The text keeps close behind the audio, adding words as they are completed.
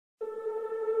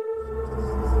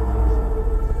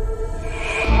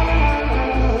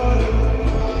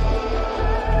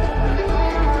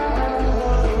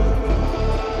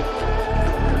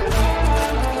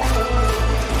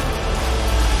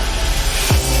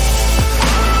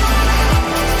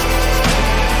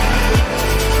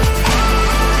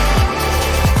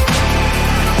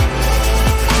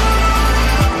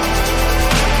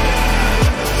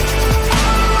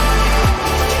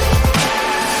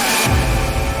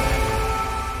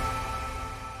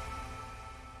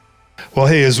Well,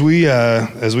 hey, as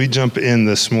we jump in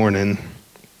this morning,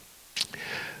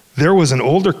 there was an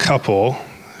older couple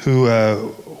who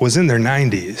was in their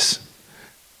 90s,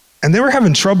 and they were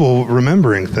having trouble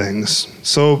remembering things.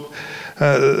 So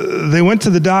they went to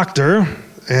the doctor,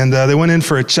 and they went in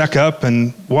for a checkup,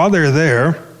 and while they're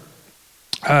there,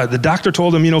 the doctor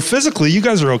told them, physically, you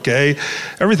guys are okay.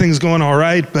 Everything's going all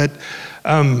right, but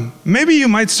maybe you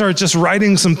might start just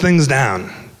writing some things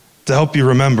down to help you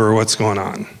remember what's going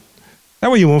on. That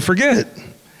way you won't forget.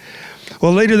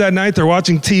 Well, later that night, they're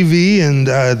watching TV, and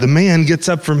the man gets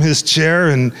up from his chair,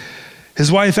 and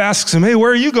his wife asks him, "Hey, where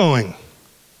are you going?"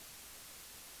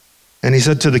 And he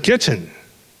said, "To the kitchen."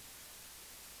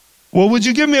 "Well, would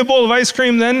you give me a bowl of ice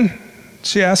cream then?"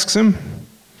 she asks him.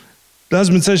 The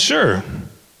husband says, "Sure."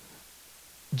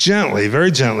 Gently,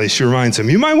 very gently, she reminds him,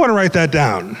 "You might want to write that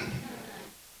down,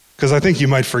 because I think you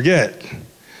might forget."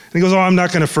 And he goes, "Oh, I'm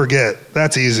not going to forget.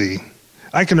 That's easy.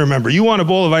 I can remember. You want a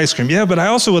bowl of ice cream?" "Yeah, but I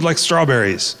also would like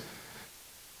strawberries."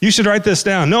 "You should write this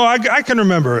down." "No, I can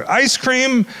remember. Ice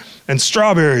cream and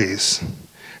strawberries."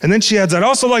 And then she adds, "I'd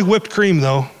also like whipped cream,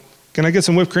 though. Can I get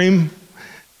some whipped cream?"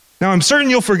 "Now, I'm certain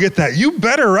you'll forget that. You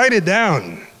better write it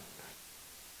down."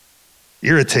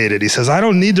 Irritated, he says, "I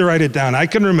don't need to write it down. I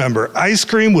can remember ice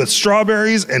cream with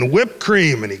strawberries and whipped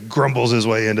cream." And he grumbles his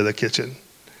way into the kitchen.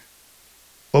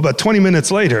 Well, about 20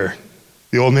 minutes later,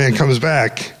 the old man comes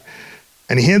back,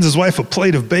 and he hands his wife a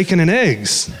plate of bacon and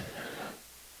eggs.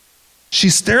 She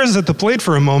stares at the plate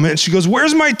for a moment, and she goes,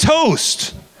 "Where's my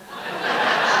toast?"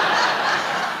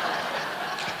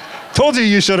 Told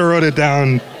you should have wrote it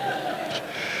down.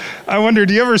 I wonder,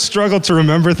 do you ever struggle to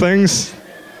remember things?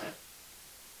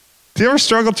 Do you ever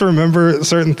struggle to remember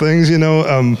certain things?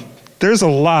 There's a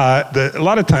lot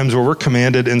of times where we're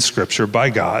commanded in Scripture by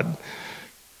God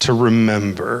to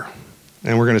remember.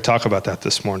 And we're going to talk about that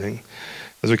this morning.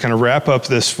 As we kind of wrap up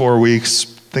this 4 weeks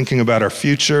thinking about our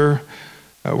future,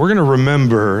 we're going to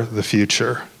remember the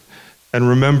future and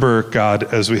remember God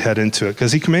as we head into it,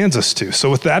 because he commands us to.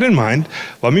 So with that in mind,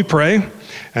 let me pray,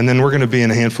 and then we're going to be in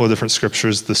a handful of different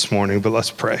scriptures this morning, but let's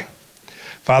pray.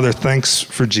 Father, thanks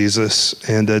for Jesus,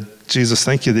 and Jesus,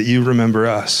 thank you that you remember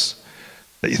us,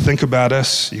 that you think about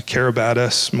us, you care about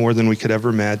us more than we could ever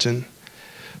imagine.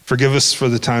 Forgive us for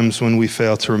the times when we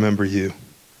fail to remember you,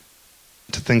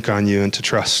 to think on you and to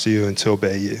trust you and to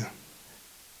obey you.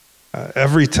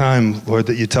 Every time, Lord,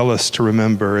 that you tell us to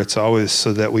remember, it's always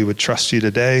so that we would trust you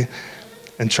today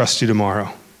and trust you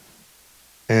tomorrow.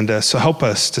 And so help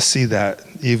us to see that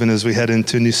even as we head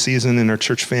into a new season in our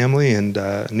church family and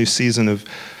a new season of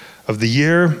the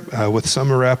year with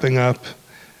summer wrapping up.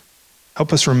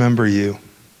 Help us remember you.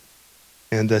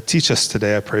 And teach us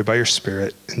today, I pray, by your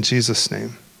Spirit. In Jesus'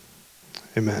 name,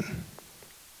 amen.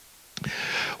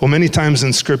 Well, many times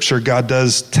in Scripture, God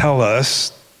does tell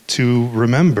us to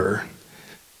remember.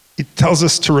 He tells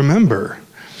us to remember.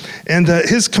 And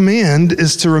his command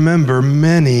is to remember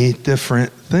many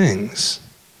different things.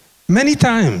 Many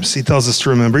times he tells us to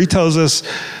remember. He tells us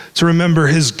to remember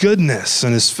his goodness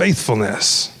and his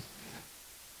faithfulness.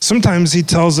 Sometimes he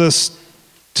tells us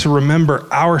to remember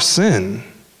our sin.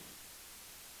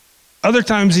 Other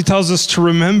times he tells us to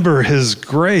remember his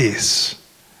grace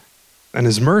and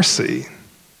his mercy.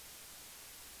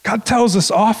 God tells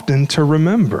us often to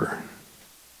remember.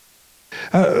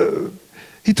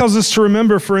 He tells us to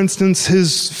remember, for instance,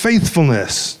 his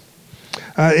faithfulness.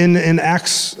 In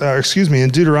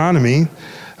Deuteronomy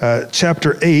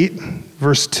chapter 8,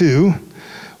 verse 2,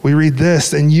 we read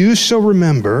this, "And you shall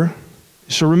remember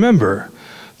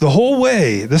the whole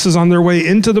way," this is on their way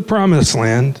into the promised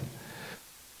land,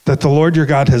 "that the Lord your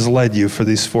God has led you for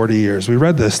these 40 years. We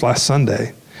read this last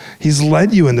Sunday. He's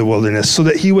led you in the wilderness so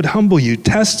that he would humble you,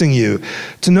 testing you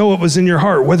to know what was in your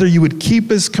heart, whether you would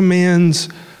keep his commands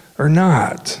or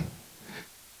not.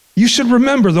 You should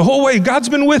remember the whole way God's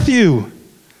been with you,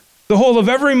 the whole of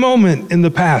every moment in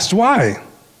the past. Why?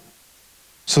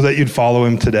 So that you'd follow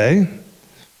him today,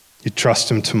 you'd trust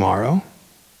him tomorrow.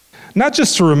 Not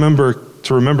just to remember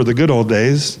the good old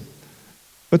days,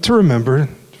 but to remember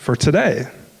for today.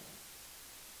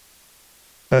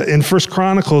 In 1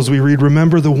 Chronicles, we read,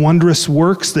 "Remember the wondrous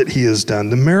works that he has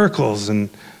done, the miracles and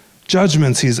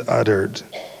judgments he's uttered."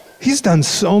 He's done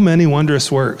so many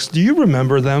wondrous works. Do you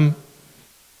remember them?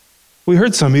 We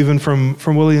heard some even from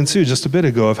Willie and Sue just a bit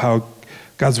ago of how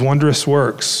God's wondrous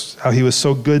works, how he was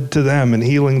so good to them and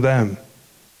healing them.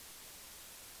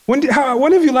 When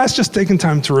have you last just taken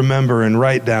time to remember and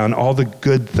write down all the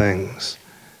good things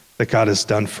that God has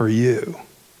done for you?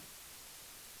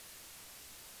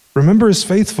 Remember his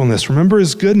faithfulness. Remember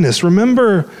his goodness.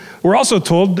 Remember, we're also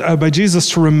told by Jesus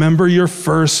to remember your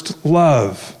first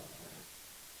love.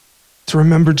 to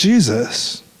remember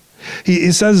Jesus.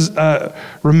 He says,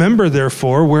 remember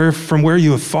therefore from where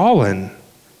you have fallen.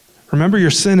 Remember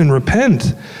your sin and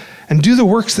repent and do the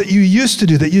works that you used to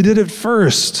do, that you did at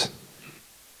first.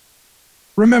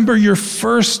 Remember your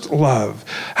first love.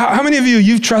 How many of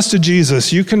you've trusted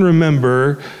Jesus, you can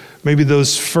remember maybe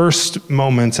those first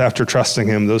moments after trusting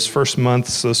him, those first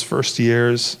months, those first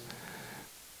years,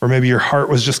 or maybe your heart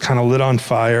was just kind of lit on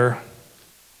fire.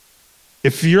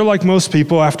 If you're like most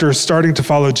people, after starting to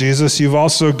follow Jesus, you've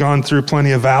also gone through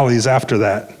plenty of valleys after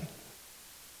that.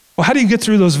 Well, how do you get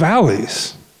through those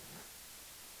valleys?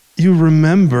 You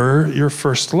remember your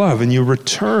first love and you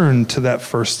return to that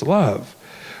first love.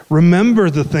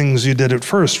 Remember the things you did at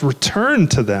first. Return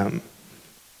to them.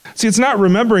 See, it's not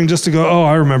remembering just to go, oh,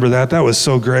 I remember that. That was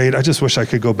so great. I just wish I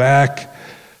could go back.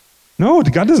 No,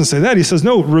 God doesn't say that. He says,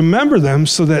 no, remember them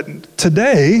so that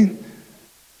today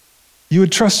you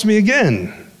would trust me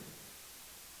again.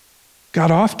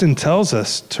 God often tells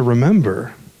us to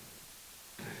remember.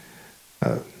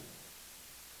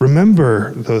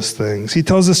 Remember those things. He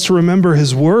tells us to remember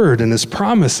his word and his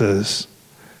promises.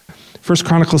 1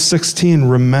 Chronicles 16,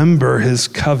 remember his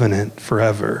covenant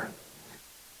forever.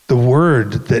 The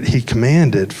word that he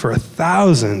commanded for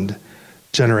 1,000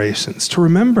 generations. To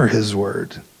remember his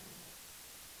word.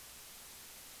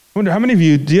 I wonder, how many of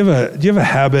you, do you have a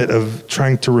habit of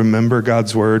trying to remember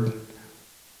God's word?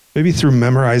 Maybe through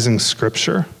memorizing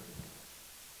scripture?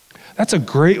 That's a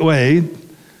great way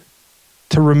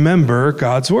to remember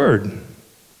God's word.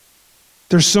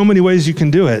 There's so many ways you can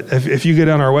do it. If you get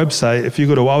on our website, if you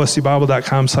go to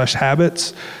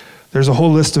wawasseebible.com/habits, there's a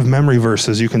whole list of memory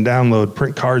verses you can download,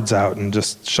 print cards out, and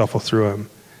just shuffle through them.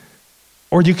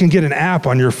 Or you can get an app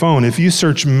on your phone. If you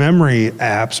search memory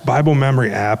apps, Bible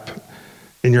memory app,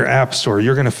 in your app store,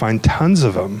 you're going to find tons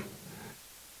of them.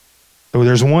 So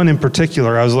there's one in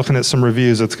particular, I was looking at some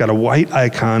reviews, it's got a white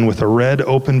icon with a red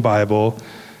open Bible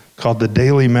called the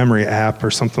Daily Memory app or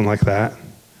something like that.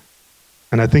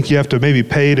 And I think you have to maybe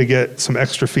pay to get some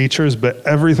extra features, but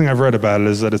everything I've read about it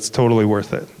is that it's totally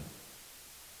worth it.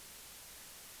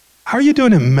 How are you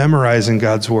doing at memorizing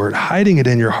God's word, hiding it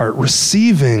in your heart,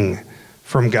 receiving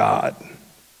from God?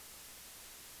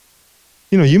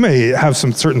 You know, you may have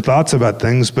some certain thoughts about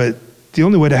things, but the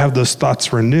only way to have those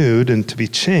thoughts renewed and to be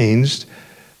changed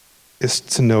is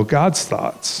to know God's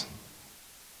thoughts.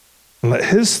 And let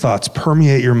his thoughts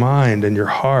permeate your mind and your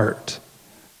heart.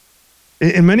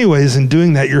 In many ways, in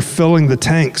doing that, you're filling the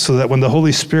tank so that when the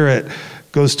Holy Spirit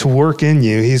goes to work in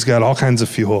you, he's got all kinds of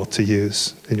fuel to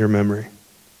use in your memory.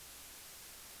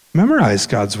 Memorize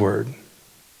God's word.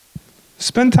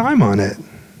 Spend time on it.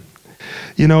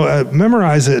 You know,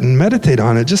 memorize it and meditate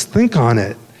on it. Just think on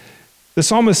it. The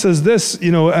psalmist says this,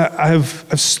 you know, I've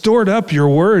stored up your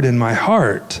word in my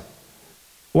heart.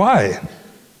 Why?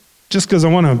 Just because I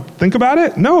want to think about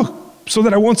it? No, so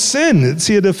that I won't sin.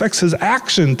 See, it affects his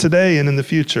action today and in the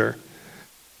future.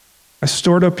 I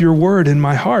stored up your word in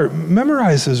my heart.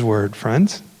 Memorize his word,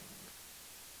 friends.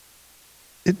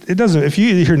 It doesn't, if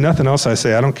you hear nothing else I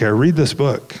say, I don't care. Read this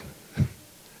book.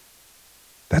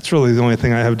 That's really the only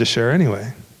thing I have to share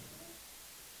anyway.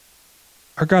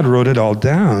 Our God wrote it all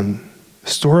down.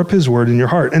 Store up his word in your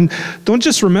heart. And don't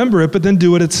just remember it, but then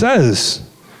do what it says.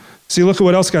 See, look at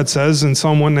what else God says in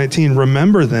Psalm 119.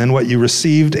 Remember then what you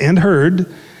received and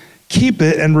heard. Keep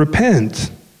it and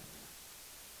repent.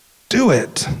 Do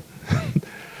it.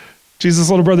 Jesus'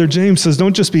 little brother James says,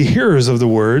 don't just be hearers of the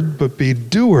word, but be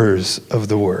doers of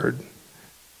the word.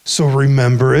 So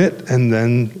remember it and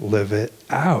then live it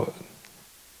out.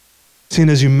 See,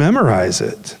 and as you memorize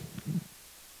it,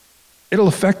 it'll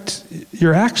affect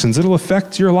your actions. It'll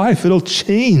affect your life. It'll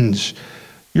change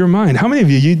your mind. How many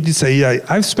of you say, yeah,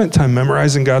 I've spent time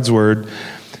memorizing God's word,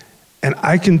 and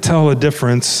I can tell a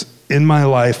difference in my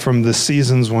life from the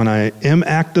seasons when I am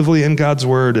actively in God's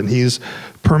word and he's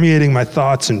permeating my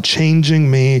thoughts and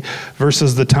changing me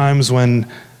versus the times when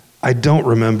I don't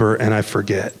remember and I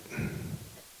forget.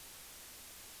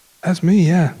 That's me,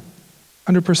 yeah,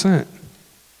 100%.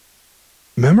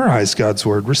 Memorize God's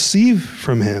word. Receive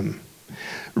from him.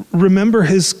 Remember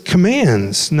his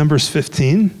commands. Numbers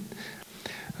 15.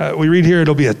 We read here,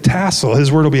 it'll be a tassel.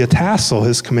 His word will be a tassel,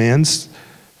 his commands,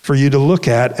 for you to look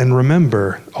at and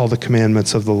remember all the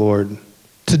commandments of the Lord.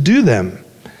 To do them.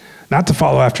 Not to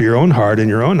follow after your own heart and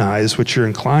your own eyes, which you're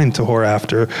inclined to whore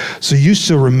after. So you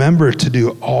shall remember to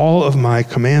do all of my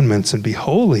commandments and be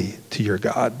holy to your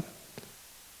God.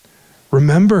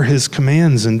 Remember his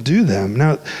commands and do them.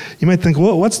 Now, you might think,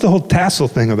 well, what's the whole tassel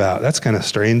thing about? That's kind of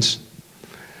strange.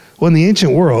 Well, in the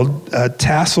ancient world,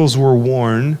 tassels were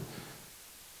worn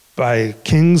by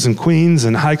kings and queens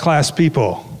and high-class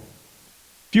people.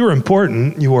 If you were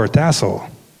important, you wore a tassel.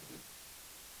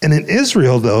 And in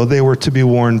Israel, though, they were to be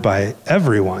worn by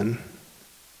everyone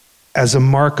as a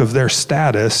mark of their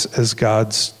status as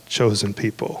God's chosen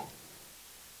people,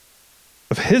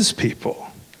 of his people.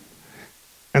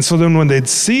 And so then when they'd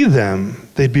see them,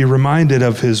 they'd be reminded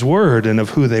of his word and of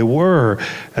who they were,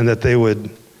 and that they would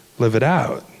live it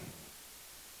out.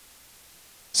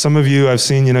 Some of you, I've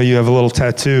seen, you have a little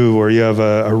tattoo, or you have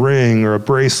a ring or a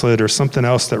bracelet or something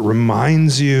else that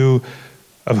reminds you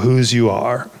of whose you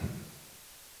are.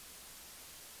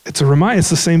 It's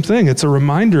the same thing. It's a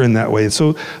reminder in that way.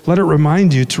 So let it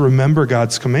remind you to remember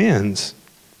God's commands.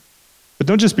 But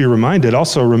don't just be reminded,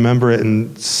 also remember it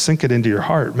and sink it into your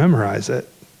heart, memorize it.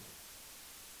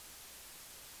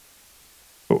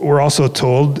 We're also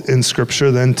told in Scripture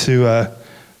then to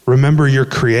remember your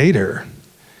Creator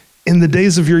in the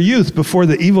days of your youth, before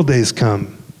the evil days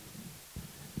come,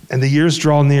 and the years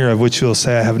draw near, of which you will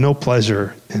say, I have no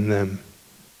pleasure in them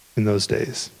in those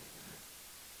days.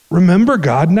 Remember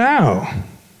God now.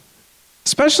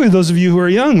 Especially those of you who are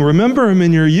young, remember him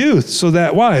in your youth.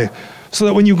 Why? So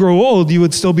that when you grow old, you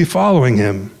would still be following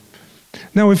him.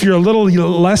 Now, if you're a little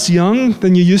less young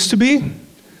than you used to be,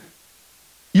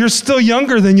 you're still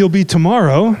younger than you'll be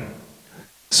tomorrow.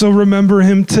 So remember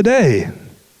him today.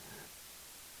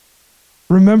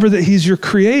 Remember that he's your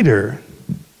creator.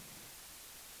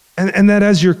 And that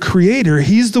as your creator,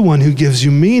 he's the one who gives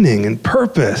you meaning and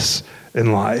purpose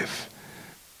in life.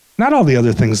 Not all the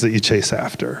other things that you chase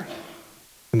after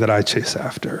and that I chase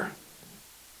after.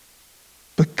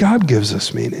 But God gives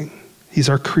us meaning. He's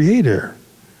our creator.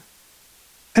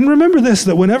 And remember this,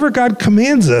 that whenever God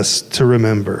commands us to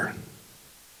remember,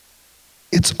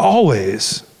 it's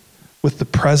always with the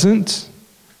present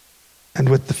and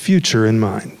with the future in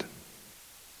mind.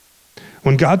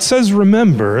 When God says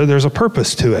remember, there's a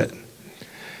purpose to it.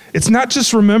 It's not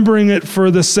just remembering it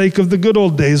for the sake of the good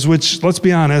old days, which, let's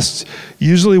be honest,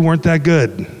 usually weren't that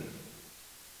good.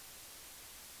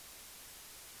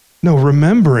 No,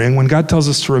 remembering, when God tells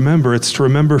us to remember, it's to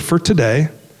remember for today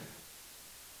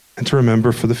and to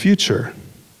remember for the future.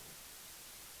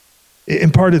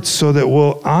 In part, it's so that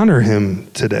we'll honor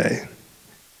him today.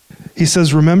 He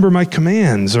says, remember my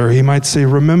commands, or he might say,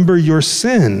 remember your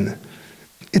sin.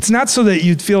 It's not so that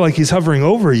you'd feel like he's hovering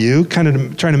over you, kind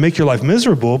of trying to make your life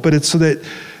miserable, but it's so that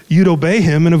you'd obey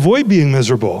him and avoid being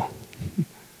miserable.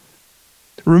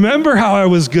 Remember how I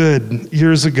was good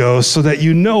years ago, so that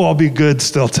you know I'll be good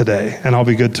still today, and I'll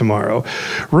be good tomorrow.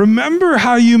 Remember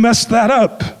how you messed that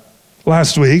up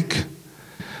last week,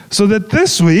 so that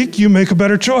this week you make a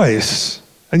better choice,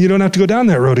 and you don't have to go down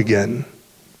that road again.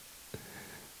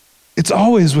 It's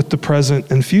always with the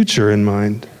present and future in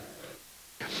mind.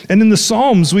 And in the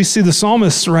Psalms, we see the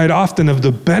psalmists write often of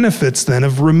the benefits then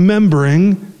of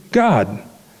remembering God.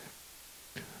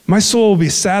 My soul will be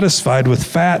satisfied with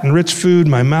fat and rich food.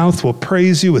 My mouth will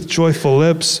praise you with joyful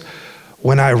lips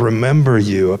when I remember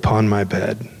you upon my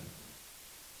bed. Do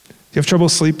you have trouble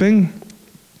sleeping?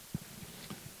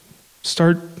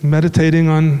 Start meditating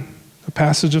on a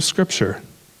passage of Scripture.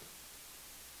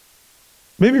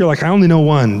 Maybe you're like, I only know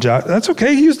one. That's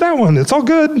okay, use that one. It's all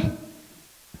good.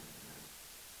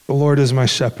 The Lord is my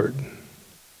shepherd.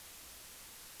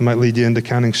 It might lead you into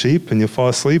counting sheep, and you'll fall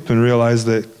asleep and realize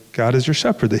that God is your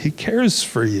shepherd, that he cares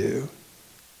for you.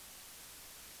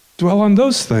 Dwell on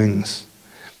those things.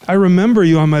 I remember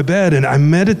you on my bed, and I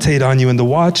meditate on you in the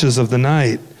watches of the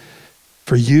night,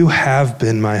 for you have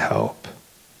been my help.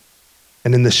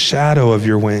 And in the shadow of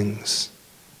your wings,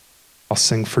 I'll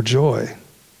sing for joy.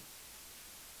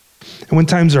 And when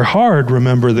times are hard,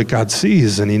 remember that God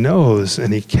sees and he knows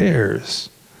and he cares,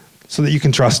 so that you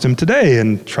can trust him today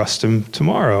and trust him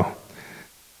tomorrow.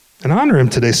 And honor him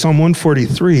today. Psalm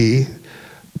 143,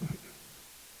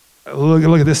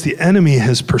 look at this. The enemy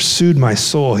has pursued my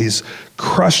soul. He's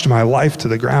crushed my life to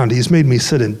the ground. He's made me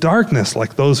sit in darkness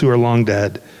like those who are long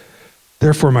dead.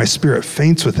 Therefore my spirit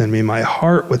faints within me. My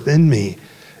heart within me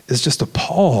is just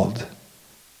appalled.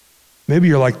 Maybe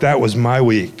you're like, that was my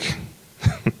week.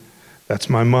 That's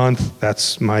my month.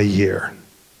 That's my year.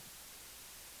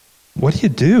 What do you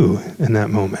do in that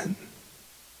moment?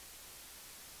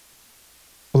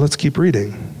 Well, let's keep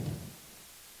reading.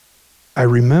 I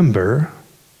remember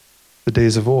the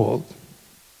days of old,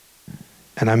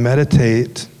 and I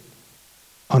meditate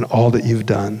on all that you've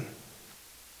done.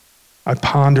 I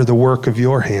ponder the work of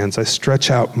your hands. I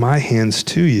stretch out my hands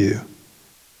to you.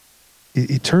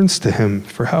 He turns to him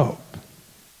for help.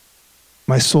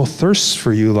 My soul thirsts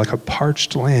for you like a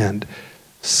parched land.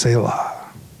 Selah.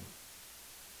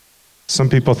 Some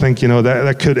people think,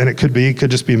 that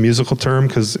could just be a musical term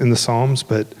because in the Psalms,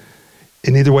 but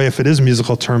In either way, if it is a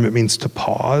musical term, it means to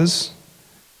pause.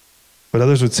 But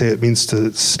others would say it means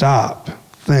to stop,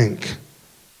 think,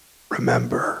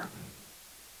 remember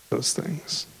those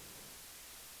things.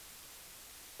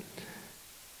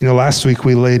 Last week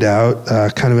we laid out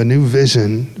kind of a new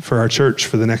vision for our church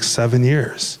for the next 7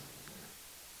 years.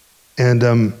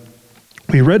 And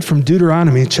we read from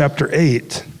Deuteronomy chapter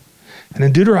 8. And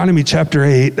in Deuteronomy chapter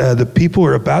 8, the people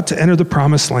are about to enter the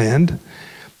promised land,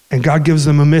 and God gives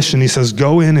them a mission. He says,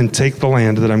 go in and take the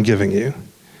land that I'm giving you.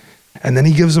 And then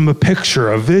he gives them a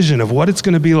picture, a vision of what it's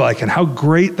going to be like and how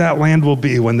great that land will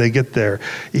be when they get there,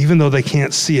 even though they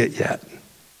can't see it yet.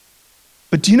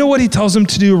 But do you know what he tells them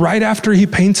to do right after he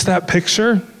paints that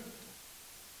picture?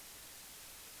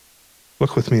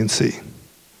 Look with me and see.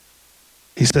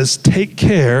 He says, take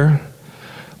care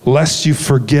lest you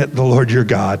forget the Lord your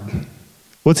God.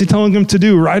 What's he telling them to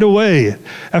do right away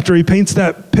after he paints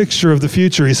that picture of the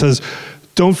future? He says,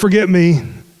 don't forget me.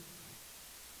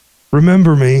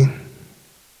 Remember me.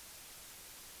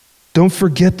 Don't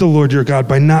forget the Lord your God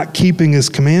by not keeping his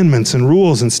commandments and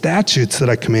rules and statutes that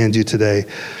I command you today.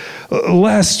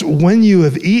 Lest when you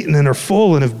have eaten and are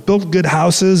full and have built good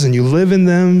houses and you live in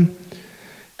them,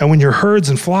 and when your herds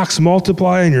and flocks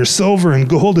multiply and your silver and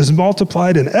gold is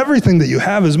multiplied and everything that you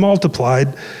have is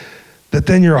multiplied, that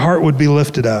then your heart would be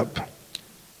lifted up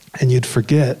and you'd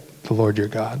forget the Lord your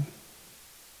God.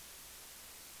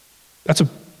 That's a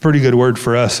pretty good word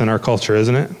for us in our culture,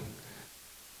 isn't it?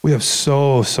 We have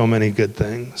so many good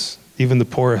things, even the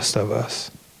poorest of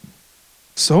us.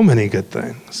 So many good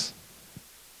things.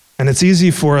 And it's easy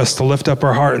for us to lift up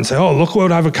our heart and say, oh, look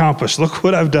what I've accomplished. Look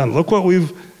what I've done. Look what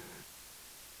we've...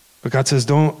 But God says,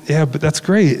 but that's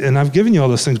great. And I've given you all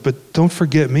those things, but don't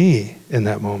forget me in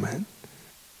that moment.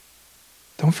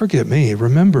 Don't forget me.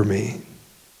 Remember me.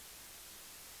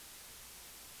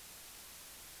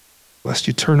 Lest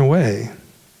you turn away.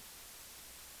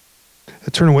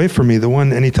 Turn away from me, the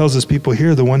one, and he tells his people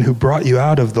here, the one who brought you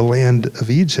out of the land of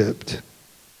Egypt,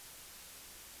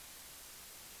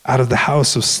 out of the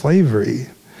house of slavery,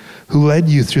 who led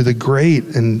you through the great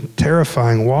and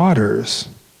terrifying waters,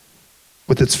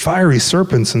 with its fiery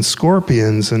serpents and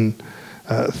scorpions and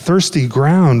thirsty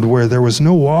ground where there was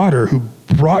no water, who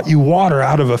brought you water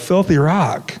out of a filthy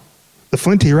rock, the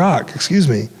flinty rock,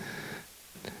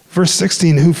 Verse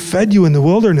 16, who fed you in the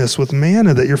wilderness with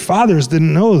manna that your fathers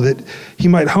didn't know, that he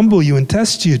might humble you and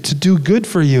test you to do good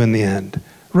for you in the end.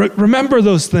 Remember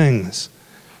those things.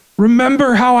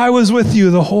 Remember how I was with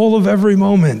you the whole of every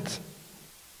moment.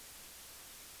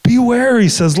 Beware, he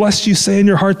says, lest you say in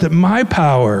your heart that my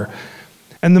power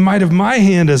and the might of my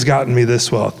hand has gotten me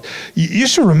this wealth. You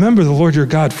should remember the Lord your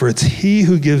God, for it's he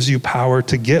who gives you power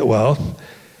to get wealth,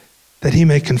 that he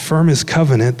may confirm his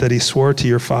covenant that he swore to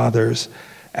your fathers,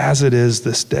 as it is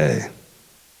this day.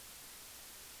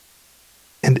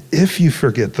 And if you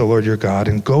forget the Lord your God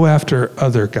and go after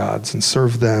other gods and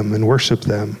serve them and worship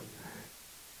them,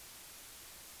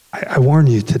 I warn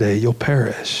you today, you'll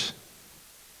perish.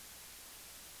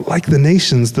 Like the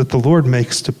nations that the Lord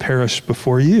makes to perish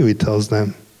before you, he tells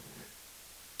them.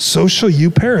 So shall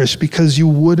you perish because you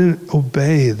wouldn't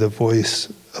obey the voice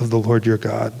of the Lord your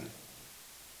God.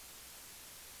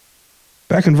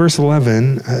 Back in verse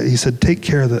 11, he said, take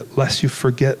care that lest you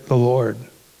forget the Lord.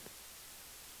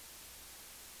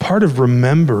 Part of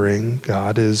remembering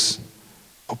God is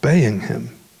obeying him.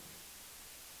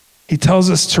 He tells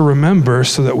us to remember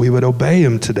so that we would obey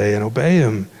him today and obey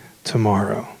him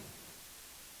tomorrow.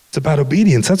 It's about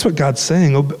obedience. That's what God's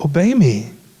saying. Obey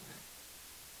me.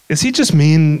 Is he just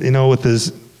mean, with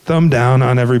his thumb down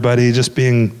on everybody, just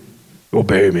being,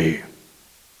 obey me?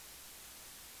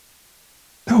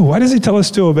 No, why does he tell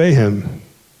us to obey him?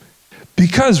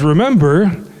 Because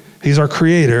remember, he's our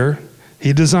creator.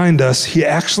 He designed us. He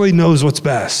actually knows what's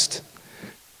best.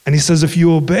 And he says, if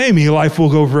you obey me, life will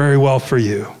go very well for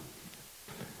you.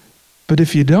 But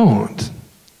if you don't,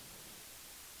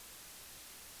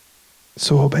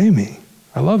 so obey me.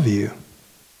 I love you.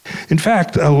 In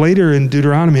fact, later in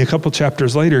Deuteronomy, a couple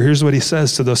chapters later, here's what he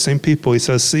says to those same people. He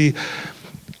says, see,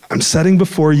 I'm setting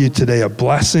before you today a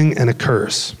blessing and a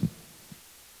curse.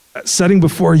 Setting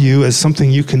before you as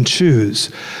something you can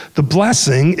choose. The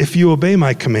blessing, if you obey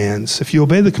my commands, if you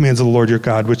obey the commands of the Lord your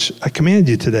God, which I command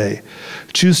you today,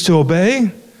 choose to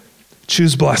obey,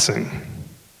 choose blessing.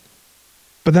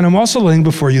 But then I'm also laying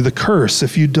before you the curse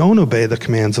if you don't obey the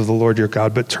commands of the Lord your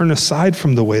God, but turn aside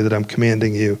from the way that I'm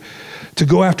commanding you to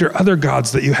go after other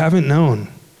gods that you haven't known.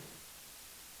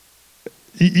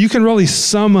 You can really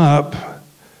sum up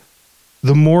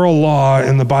the moral law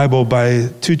in the Bible by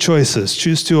two choices.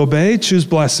 Choose to obey, choose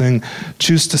blessing.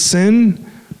 Choose to sin,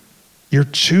 you're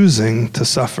choosing to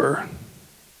suffer.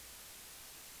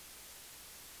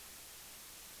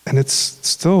 And it's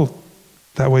still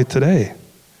that way today.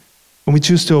 When we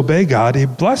choose to obey God, he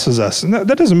blesses us. And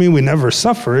that doesn't mean we never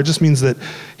suffer. It just means that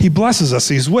he blesses us.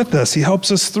 He's with us. He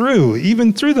helps us through,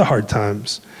 even through the hard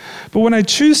times. But when I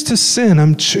choose to sin,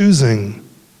 I'm choosing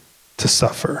to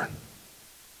suffer.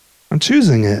 I'm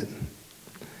choosing it.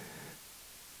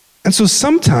 And so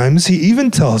sometimes he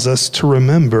even tells us to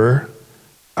remember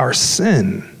our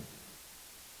sin.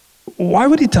 Why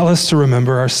would he tell us to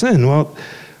remember our sin? Well,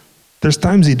 there's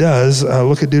times he does.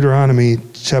 Look at Deuteronomy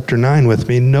chapter 9 with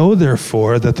me. Know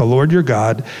therefore that the Lord your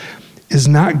God is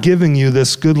not giving you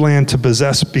this good land to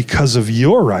possess because of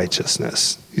your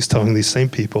righteousness. He's telling these same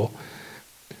people.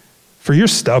 For you're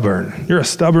stubborn. You're a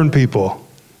stubborn people.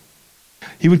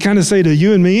 He would kind of say to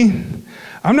you and me,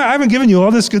 I haven't given you all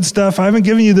this good stuff. I haven't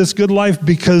given you this good life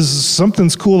because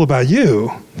something's cool about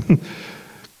you.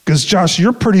 Because Josh,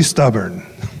 you're pretty stubborn.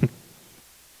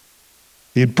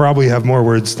 He'd probably have more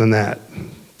words than that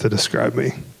to describe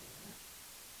me.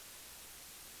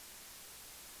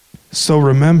 So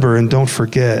remember and don't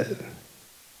forget.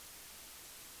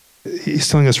 He's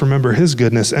telling us, remember his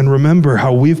goodness and remember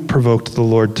how we've provoked the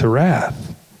Lord to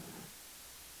wrath.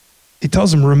 He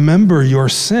tells them, remember your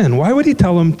sin. Why would he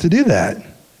tell them to do that?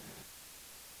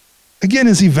 Again,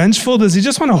 is he vengeful? Does he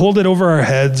just want to hold it over our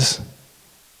heads?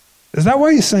 Is that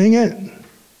why he's saying it?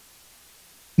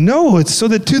 No, it's so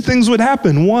that two things would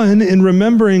happen. One, in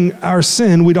remembering our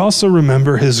sin, we'd also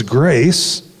remember his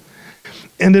grace.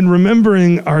 And in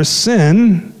remembering our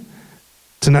sin,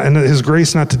 and his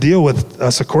grace not to deal with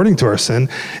us according to our sin,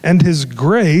 and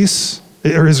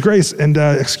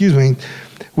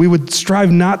we would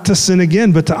strive not to sin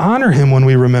again, but to honor him when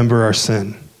we remember our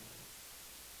sin.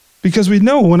 Because we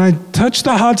know when I touch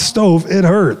the hot stove, it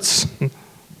hurts.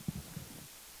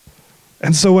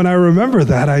 And so when I remember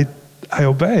that, I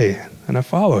obey and I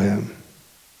follow him.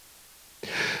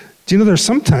 Do you know there's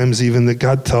sometimes even that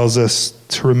God tells us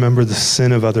to remember the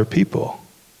sin of other people?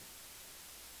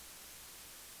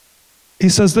 He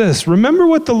says this, remember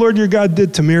what the Lord your God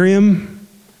did to Miriam?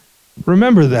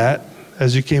 Remember that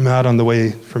as you came out on the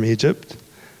way from Egypt.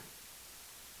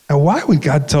 And why would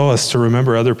God tell us to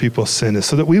remember other people's sin? Is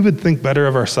so that we would think better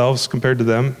of ourselves compared to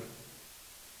them?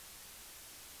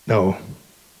 No.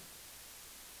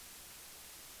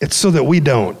 It's so that we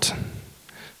don't.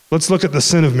 Let's look at the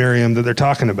sin of Miriam that they're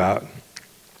talking about.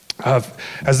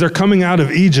 As they're coming out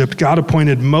of Egypt, God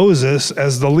appointed Moses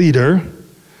as the leader,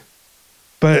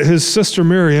 but his sister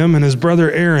Miriam and his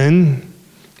brother Aaron,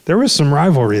 there was some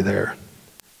rivalry there.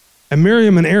 And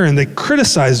Miriam and Aaron, they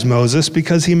criticized Moses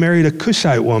because he married a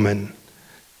Cushite woman,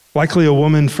 likely a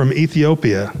woman from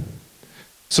Ethiopia.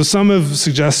 So some have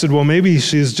suggested, well, maybe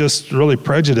she's just really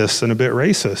prejudiced and a bit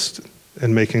racist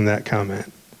in making that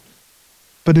comment.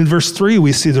 But in verse 3,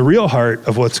 we see the real heart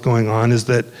of what's going on is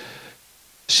that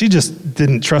she just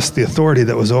didn't trust the authority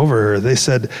that was over her. They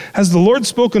said, has the Lord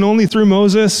spoken only through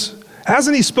Moses?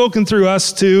 Hasn't he spoken through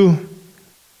us too?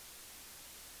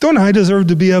 Don't I deserve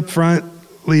to be up front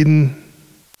leading?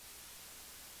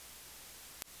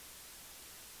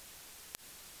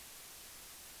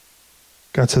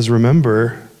 God says,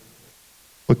 remember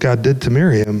what God did to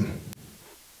Miriam.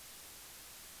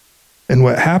 And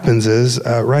what happens is,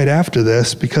 right after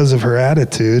this, because of her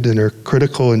attitude and her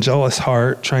critical and jealous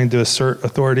heart, trying to assert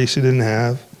authority she didn't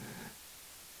have,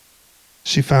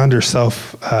 she found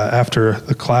herself, after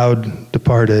the cloud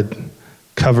departed,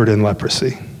 covered in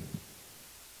leprosy.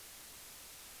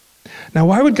 Now,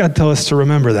 why would God tell us to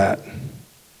remember that?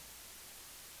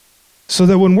 So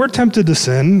that when we're tempted to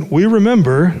sin, we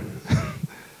remember,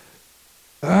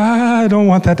 I don't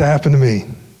want that to happen to me.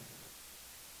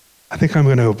 I think I'm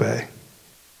going to obey.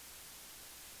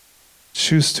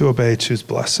 Choose to obey, choose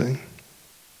blessing.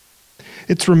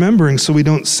 It's remembering so we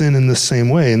don't sin in the same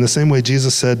way. In the same way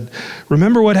Jesus said,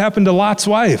 remember what happened to Lot's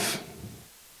wife.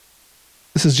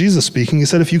 This is Jesus speaking. He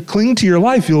said, if you cling to your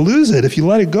life, you'll lose it. If you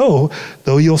let it go,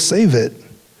 though, you'll save it.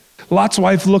 Lot's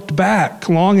wife looked back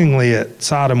longingly at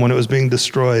Sodom when it was being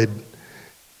destroyed,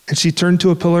 and she turned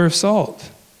to a pillar of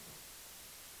salt.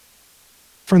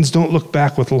 Friends, don't look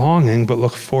back with longing, but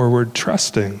look forward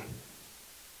trusting.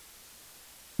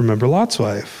 Remember Lot's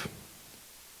wife.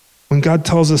 When God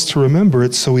tells us to remember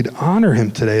it, so we'd honor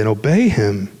him today and obey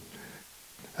him.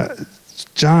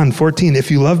 John 14,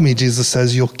 if you love me, Jesus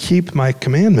says, you'll keep my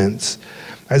commandments.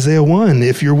 Isaiah 1,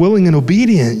 if you're willing and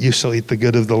obedient, you shall eat the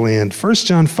good of the land. 1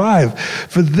 John 5,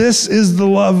 for this is the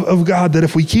love of God, that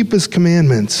if we keep his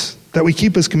commandments,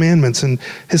 and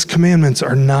his commandments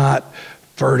are not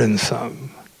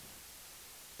burdensome.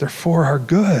 They're for our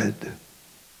good.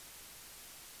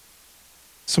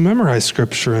 So memorize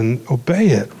scripture and obey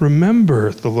it.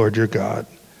 Remember the Lord your God.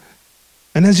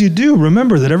 And as you do,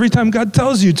 remember that every time God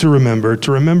tells you to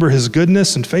remember his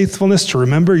goodness and faithfulness, to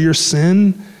remember your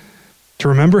sin, to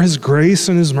remember his grace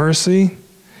and his mercy,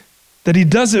 that he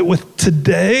does it with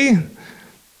today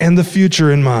and the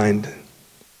future in mind.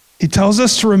 He tells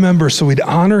us to remember so we'd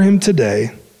honor him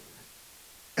today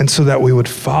and so that we would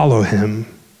follow him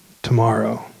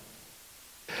tomorrow.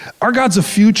 Our God's a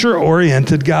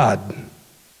future-oriented God.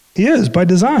 He is, by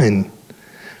design.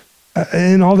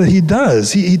 In all that he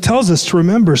does, he tells us to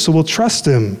remember so we'll trust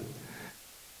him.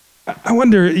 I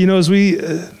wonder, as we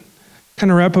kind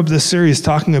of wrap up this series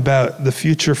talking about the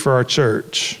future for our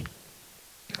church,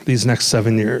 these next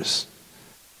 7 years.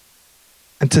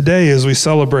 And today, as we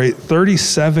celebrate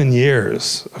 37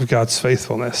 years of God's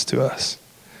faithfulness to us,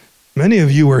 many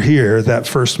of you were here that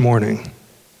first morning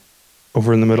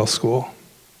over in the middle school,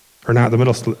 or not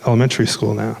the elementary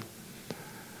school now,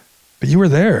 but you were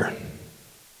there.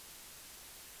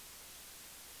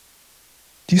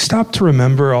 Do you stop to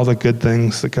remember all the good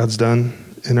things that God's done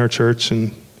in our church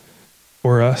and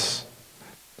for us?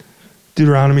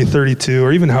 Deuteronomy 32,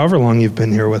 or even however long you've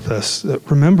been here with us,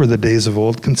 remember the days of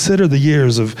old. Consider the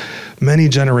years of many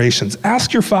generations.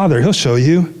 Ask your father, he'll show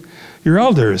you. Your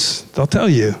elders, they'll tell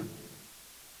you.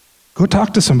 Go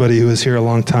talk to somebody who was here a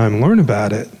long time. Learn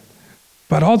about it,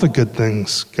 about all the good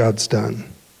things God's done.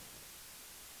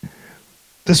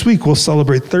 This week we'll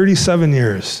celebrate 37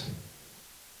 years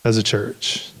as a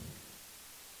church.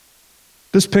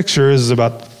 This picture is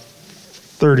about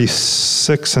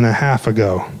 36 and a half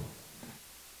ago,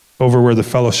 over where the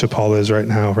fellowship hall is right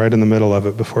now, right in the middle of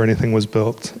it, before anything was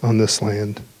built on this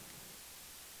land.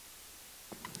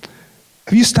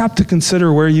 Have you stopped to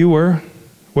consider where you were,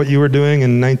 what you were doing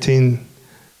in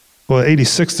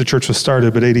 86 the church was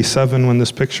started, but 87 when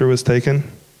this picture was taken?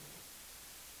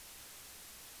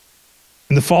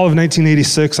 In the fall of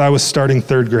 1986, I was starting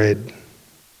third grade.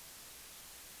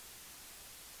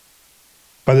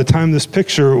 By the time this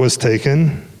picture was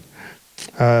taken,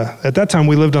 at that time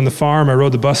we lived on the farm. I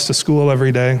rode the bus to school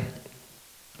every day.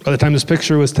 By the time this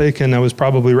picture was taken, I was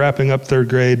probably wrapping up third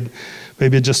grade,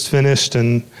 maybe had just finished,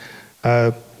 and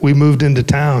we moved into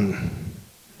town,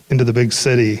 into the big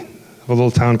city of a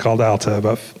little town called Alta,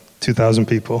 about 2,000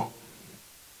 people.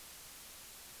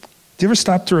 Do you ever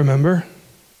stop to remember?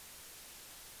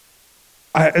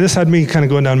 This had me kind of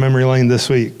going down memory lane this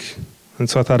week. And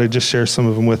so I thought I'd just share some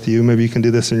of them with you. Maybe you can do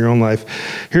this in your own life.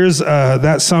 Here's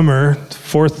that summer,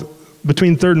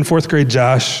 between third and fourth grade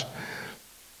Josh.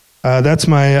 That's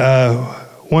my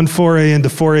one foray into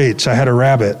 4-H. I had a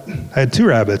rabbit. I had 2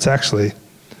 rabbits, actually.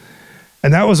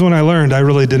 And that was when I learned I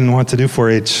really didn't want to do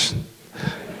 4-H.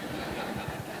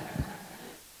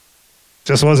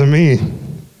 Just wasn't me.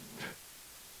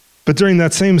 But during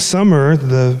that same summer,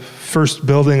 the first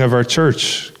building of our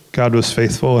church, God was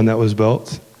faithful, and that was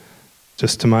built.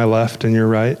 Just to my left and your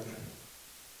right.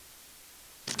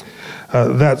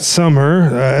 That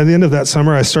summer, at the end of that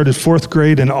summer, I started 4th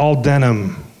grade in all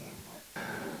denim.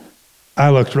 I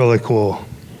looked really cool.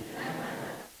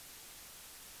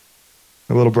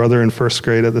 My little brother in 1st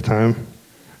grade at the time.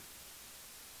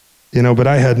 But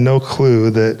I had no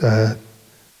clue that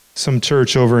some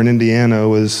church over in Indiana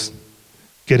was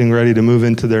getting ready to move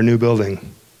into their new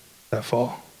building that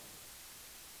fall.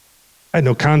 I had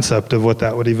no concept of what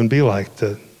that would even be like,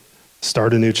 to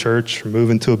start a new church or move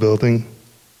into a building.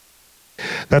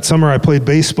 That summer I played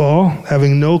baseball,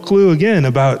 having no clue again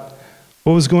about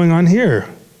what was going on here.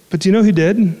 But do you know who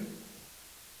did?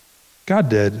 God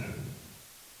did.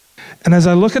 And as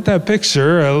I look at that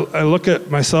picture, I look at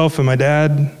myself and my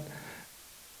dad,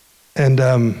 and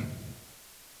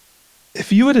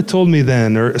if you would have told me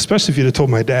then, or especially if you'd have told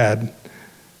my dad,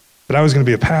 that I was going to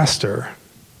be a pastor,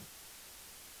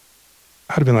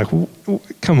 I'd have been like,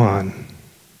 come on.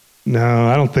 No,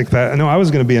 I don't think that. No, I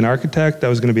was going to be an architect. I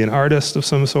was going to be an artist of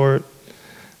some sort,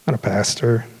 not a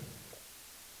pastor.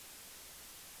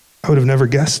 I would have never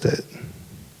guessed it.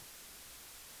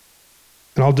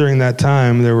 And all during that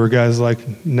time, there were guys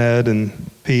like Ned and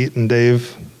Pete and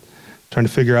Dave trying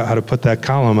to figure out how to put that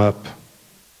column up.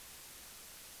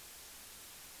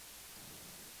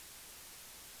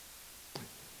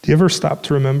 Do you ever stop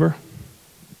to remember?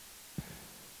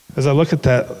 As I look at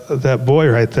that boy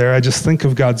right there, I just think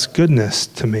of God's goodness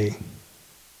to me.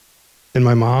 And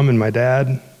my mom and my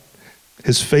dad,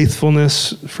 his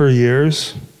faithfulness for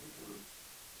years.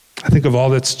 I think of all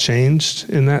that's changed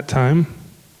in that time.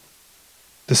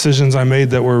 Decisions I made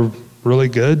that were really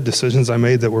good, decisions I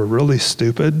made that were really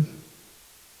stupid.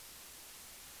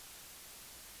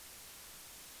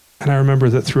 And I remember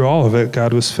that through all of it,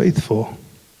 God was faithful.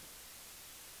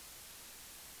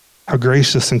 how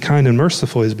gracious and kind and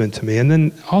merciful he's been to me. And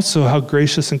then also how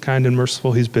gracious and kind and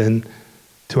merciful he's been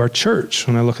to our church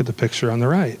when I look at the picture on the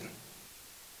right.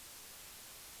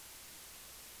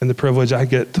 And the privilege I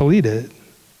get to lead it.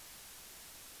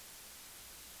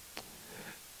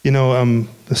 You know,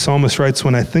 the psalmist writes,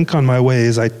 when I think on my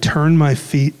ways, I turn my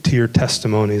feet to your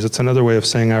testimonies. It's another way of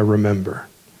saying I remember.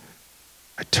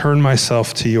 I turn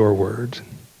myself to your word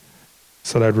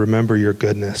so that I'd remember your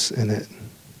goodness in it.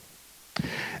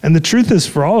 And the truth is,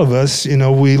 for all of us, you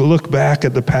know, we look back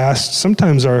at the past.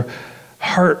 Sometimes our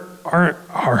heart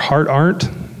aren't.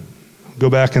 Go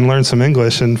back and learn some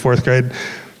English in 4th grade.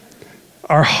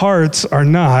 Our hearts are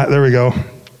not, there we go,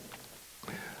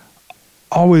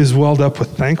 always welled up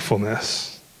with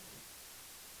thankfulness,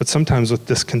 but sometimes with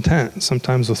discontent,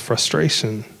 sometimes with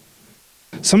frustration.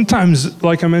 Sometimes,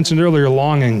 like I mentioned earlier,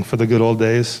 longing for the good old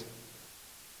days,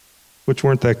 which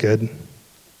weren't that good.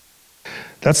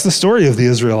 That's the story of the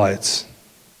Israelites,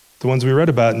 the ones we read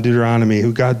about in Deuteronomy,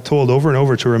 who God told over and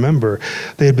over to remember.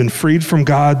 They had been freed from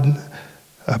God,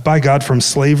 by God from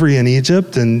slavery in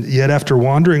Egypt, and yet after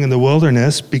wandering in the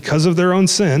wilderness, because of their own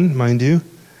sin, mind you,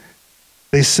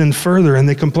 they sinned further and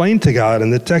they complained to God.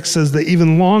 And the text says they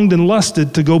even longed and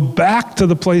lusted to go back to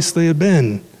the place they had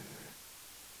been.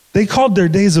 They called their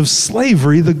days of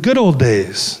slavery the good old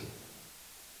days.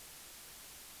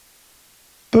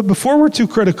 But before we're too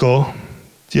critical,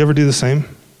 do you ever do the same?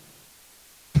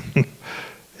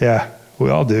 Yeah, we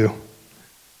all do.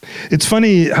 It's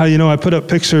funny how, you know, I put up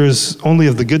pictures only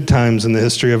of the good times in the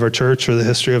history of our church or the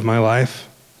history of my life.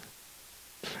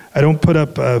 I don't put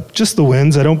up just the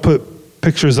wins. I don't put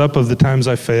pictures up of the times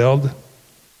I failed.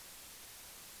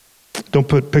 Don't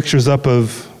put pictures up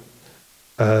of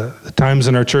the times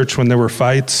in our church when there were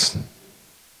fights.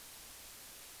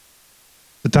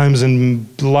 The times in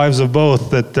the lives of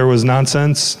both that there was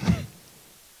nonsense.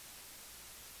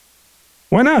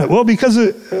 Why not? Well, because,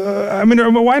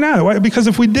 why not? Because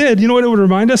if we did, you know what it would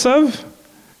remind us of?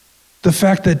 The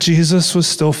fact that Jesus was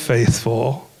still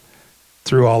faithful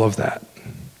through all of that.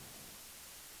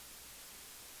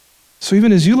 So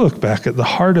even as you look back at the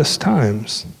hardest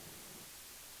times,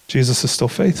 Jesus is still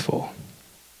faithful.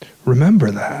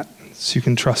 Remember that so you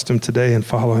can trust him today and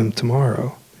follow him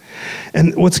tomorrow.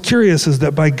 And what's curious is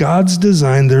that by God's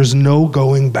design, there's no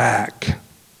going back,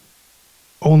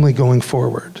 only going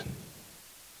forward.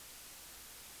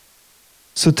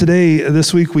 So today,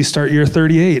 this week, we start year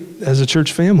 38 as a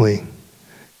church family,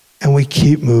 and we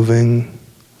keep moving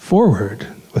forward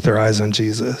with our eyes on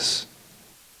Jesus.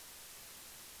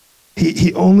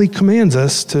 He only commands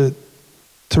us to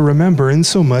remember in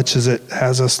so much as it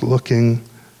has us looking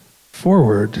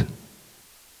forward.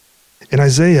 In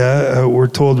Isaiah, we're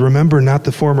told, remember not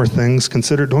the former things,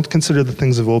 don't consider the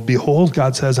things of old. Behold,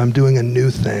 God says, I'm doing a new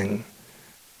thing.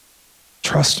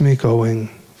 Trust me going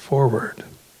forward.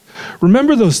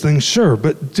 Remember those things, sure,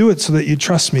 but do it so that you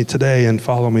trust me today and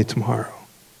follow me tomorrow.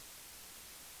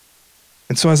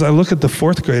 And so as I look at the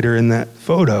 4th grader in that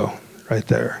photo right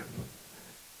there,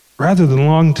 rather than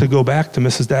long to go back to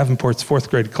Mrs. Davenport's 4th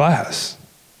grade class,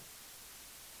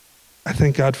 I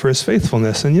thank God for his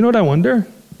faithfulness. And you know what I wonder?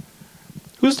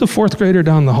 Who's the 4th grader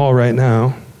down the hall right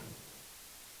now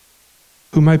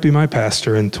who might be my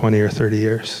pastor in 20 or 30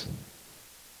 years?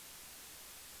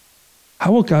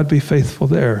 How will God be faithful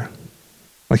there?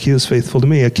 Like he was faithful to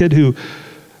me. A kid who,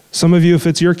 some of you, if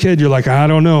it's your kid, you're like, I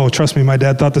don't know. Trust me, my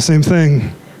dad thought the same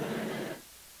thing.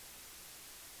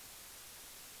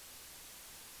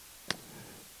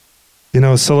 You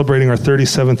know, celebrating our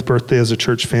 37th birthday as a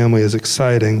church family is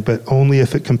exciting, but only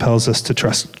if it compels us to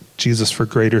trust Jesus for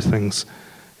greater things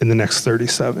in the next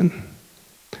 37,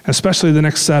 especially the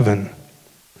next 7.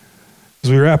 As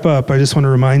we wrap up, I just want to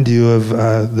remind you of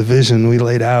the vision we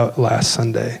laid out last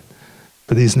Sunday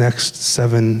for these next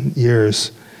 7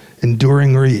 years,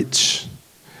 enduring reach.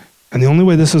 And the only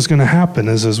way this is going to happen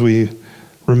is as we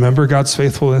remember God's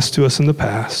faithfulness to us in the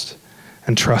past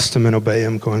and trust him and obey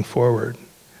him going forward.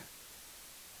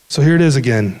 So here it is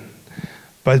again.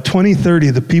 By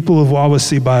 2030, the people of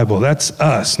Wawasee Bible, that's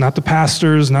us, not the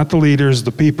pastors, not the leaders,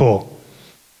 the people.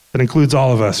 That includes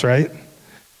all of us, right?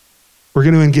 We're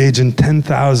going to engage in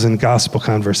 10,000 gospel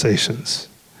conversations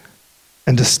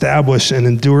and establish an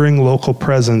enduring local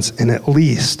presence in at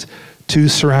least 2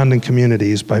 surrounding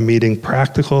communities by meeting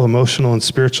practical, emotional, and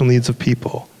spiritual needs of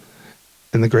people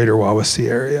in the greater Wawasee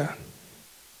area.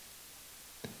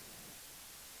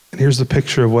 And here's the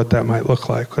picture of what that might look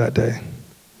like that day.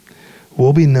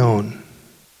 We'll be known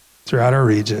throughout our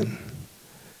region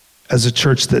as a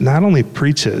church that not only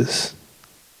preaches,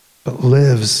 but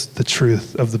lives the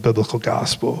truth of the biblical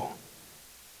gospel.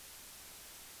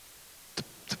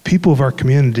 the people of our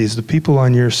communities, the people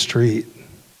on your street,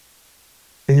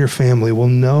 in your family will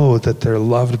know that they're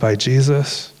loved by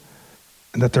Jesus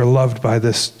and that they're loved by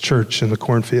this church in the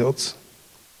cornfields.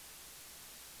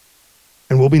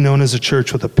 And we'll be known as a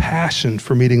church with a passion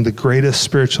for meeting the greatest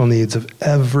spiritual needs of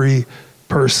every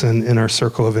person in our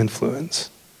circle of influence.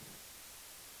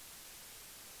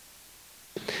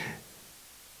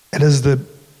 And as the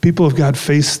people of God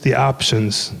face the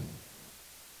options,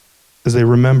 as they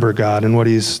remember God and what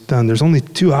he's done, there's only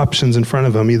two options in front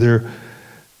of them. Either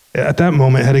at that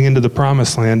moment, heading into the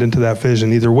promised land, into that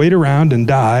vision, either wait around and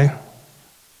die,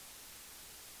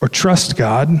 or trust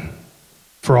God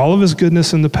for all of his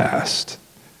goodness in the past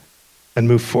and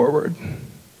move forward.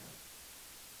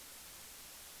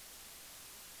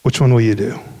 Which one will you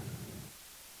do?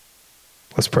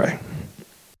 Let's pray.